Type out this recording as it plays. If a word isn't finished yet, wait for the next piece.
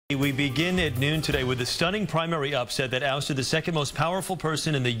We begin at noon today with a stunning primary upset that ousted the second most powerful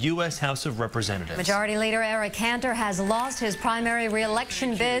person in the U.S. House of Representatives. Majority Leader Cantor has lost his primary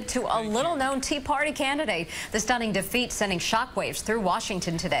re-election bid to a little-known Tea Party candidate. The stunning defeat sending shockwaves through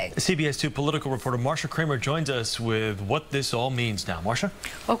Washington today. CBS 2 political reporter Marcia Kramer joins us with what this all means now. Marcia?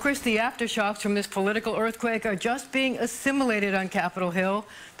 Well, Chris, the aftershocks from this political earthquake are just being assimilated on Capitol Hill.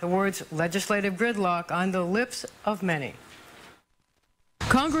 The words legislative gridlock on the lips of many.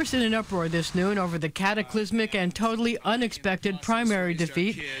 Congress in an uproar this noon over the cataclysmic and totally unexpected primary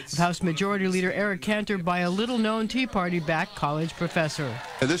defeat of House Majority Leader Cantor by a little-known Tea Party-backed college professor.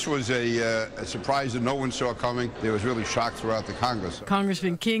 This was a surprise that no one saw coming. There was really shock throughout the Congress.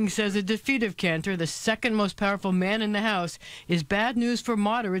 Congressman King says the defeat of Cantor, the second most powerful man in the House, is bad news for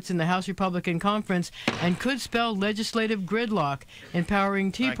moderates in the House Republican Conference and could spell legislative gridlock, empowering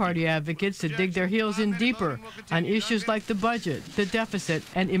Tea Party advocates to dig their heels in deeper on issues like the budget, the deficit,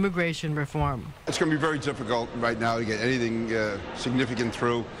 and immigration reform. It's going to be very difficult right now to get anything significant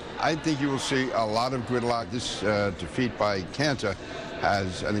through. I think you will see a lot of gridlock. This defeat by Cantor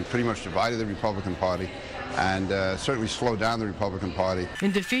has, I think, pretty much divided the Republican Party and certainly slowed down the Republican Party.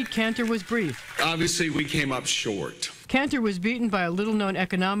 In defeat, Cantor was brief. Obviously, we came up short. Cantor was beaten by a little-known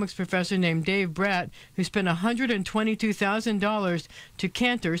economics professor named Dave Bratt, who spent $122,000 to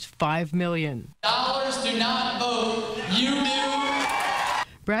Cantor's $5 million. Dollars do not vote, you do.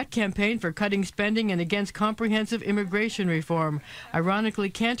 Bratt campaigned for cutting spending and against comprehensive immigration reform. Ironically,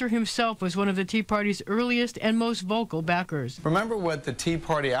 Cantor himself was one of the Tea Party's earliest and most vocal backers. Remember what the Tea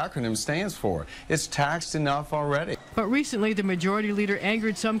Party acronym stands for. It's taxed enough already. But recently, the majority leader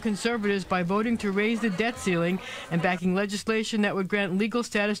angered some conservatives by voting to raise the debt ceiling and backing legislation that would grant legal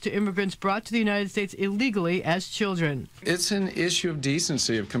status to immigrants brought to the United States illegally as children. It's an issue of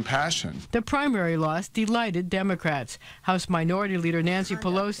decency, of compassion. The primary loss delighted Democrats. House Minority Leader Nancy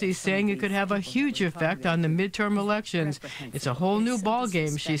Pelosi saying it could have a huge effect on the midterm elections. It's a whole new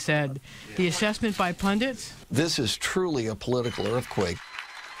ballgame, she said. The assessment by pundits? This is truly a political earthquake.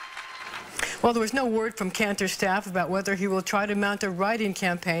 Well, there was no word from Cantor's staff about whether he will try to mount a write-in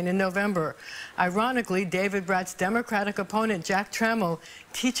campaign in November. Ironically, David Bratt's Democratic opponent, Jack Trammell,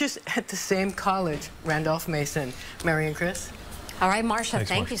 teaches at the same college, Randolph-Macon. Mary and Chris? All right, Marcia,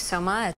 thank you so much.